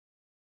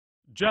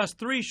Just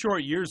 3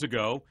 short years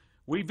ago,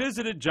 we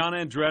visited John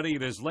Andretti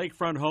at his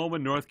lakefront home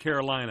in North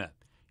Carolina.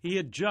 He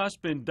had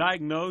just been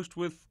diagnosed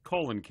with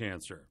colon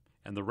cancer,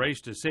 and the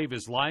race to save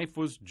his life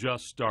was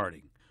just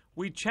starting.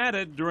 We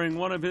chatted during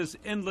one of his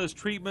endless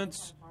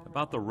treatments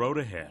about the road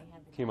ahead.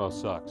 Chemo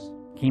sucks.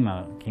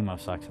 Chemo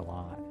sucks a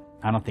lot.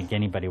 I don't think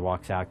anybody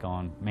walks out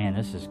going, man,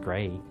 this is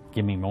great,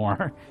 give me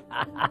more.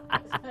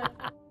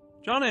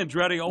 John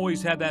Andretti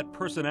always had that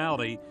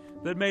personality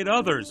that made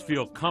others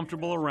feel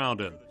comfortable around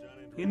him.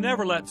 He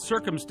never let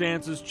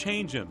circumstances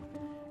change him,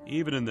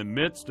 even in the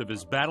midst of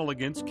his battle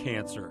against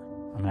cancer.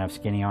 I'm going to have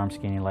skinny arms,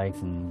 skinny legs,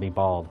 and be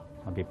bald.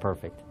 I'll be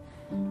perfect.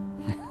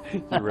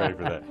 You're ready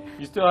for that.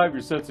 You still have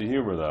your sense of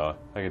humor, though,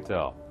 I can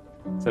tell.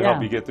 Does that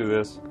help you get through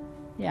this?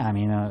 Yeah, I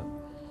mean,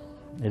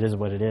 it is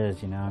what it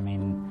is, you know. I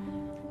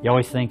mean, you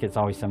always think it's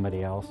always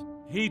somebody else.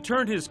 He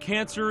turned his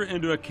cancer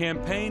into a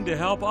campaign to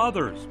help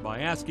others by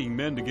asking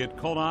men to get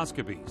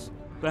colonoscopies.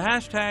 The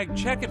hashtag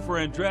Check It for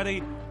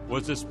Andretti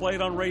was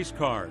displayed on race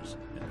cars,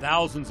 and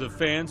thousands of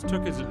fans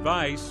took his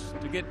advice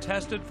to get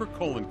tested for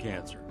colon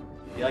cancer.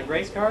 You like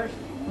race cars?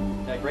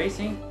 You like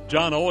racing?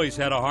 John always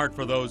had a heart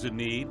for those in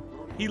need.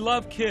 He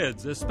loved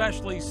kids,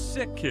 especially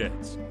sick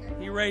kids.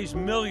 He raised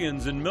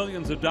millions and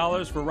millions of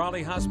dollars for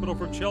Raleigh Hospital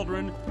for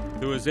Children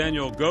through his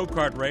annual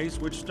go-kart race,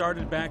 which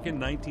started back in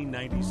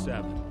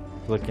 1997.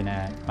 Looking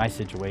at my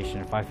situation,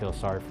 if I feel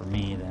sorry for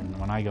me, then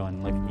when I go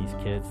and look at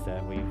these kids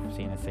that we've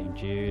seen at St.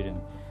 Jude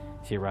and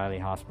see Raleigh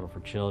Hospital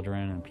for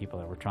Children and people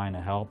that we're trying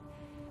to help,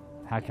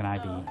 how can I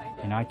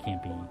be, you know, I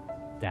can't be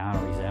down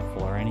or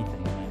resentful or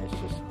anything. I mean,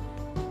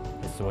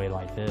 it's the way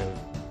life is.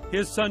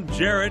 His son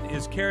Jarrett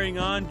is carrying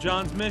on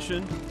John's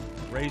mission,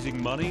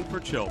 raising money for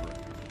children.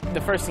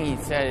 The first thing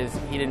he said is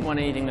he didn't want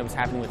anything that was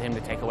happening with him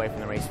to take away from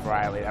the race for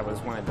Riley. That was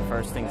one of the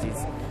first things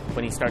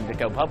when he started to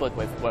go public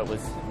with what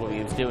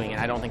he was doing.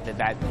 And I don't think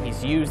that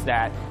he's used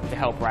that to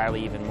help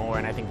Riley even more.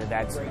 And I think that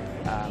that's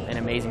an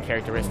amazing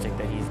characteristic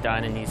that he's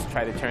done, and he's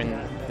tried to turn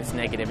this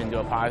negative into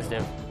a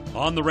positive.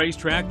 On the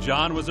racetrack,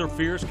 John was a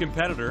fierce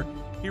competitor.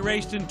 He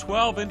raced in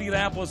 12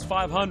 Indianapolis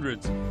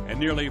 500s and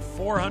nearly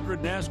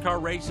 400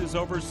 NASCAR races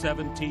over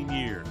 17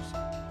 years.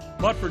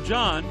 But for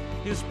John,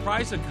 his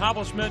prize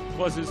accomplishment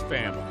was his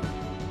family.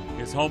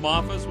 His home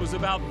office was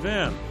about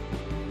them,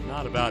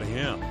 not about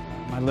him.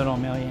 My little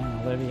Amelia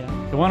and Olivia.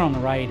 The one on the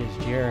right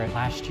is Jarrett.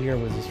 Last year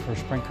was his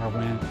first sprint car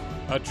win.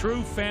 A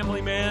true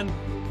family man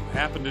who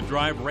happened to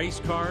drive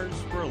race cars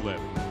for a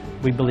living.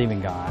 We believe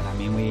in God. I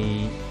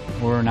mean,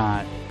 we're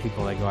not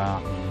people that go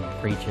out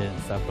and preach it and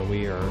stuff, but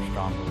we are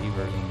strong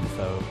believers. And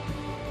so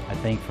I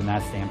think from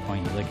that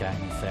standpoint, you look at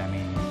it and say, I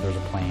mean, there's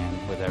a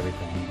plan with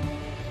everything.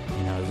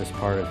 You know, is this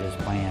part of his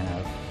plan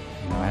of,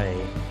 you know,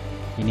 hey,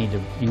 you need to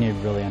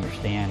really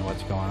understand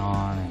what's going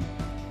on. And,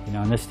 you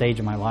know, in this stage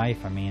of my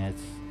life, I mean,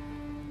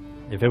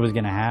 if it was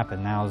going to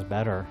happen, now is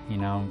better. You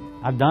know,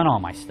 I've done all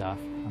my stuff.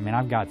 I mean,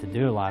 I've got to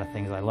do a lot of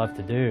things I love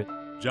to do.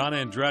 John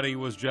Andretti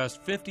was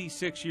just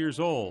 56 years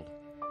old.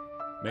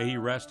 May he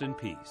rest in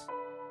peace.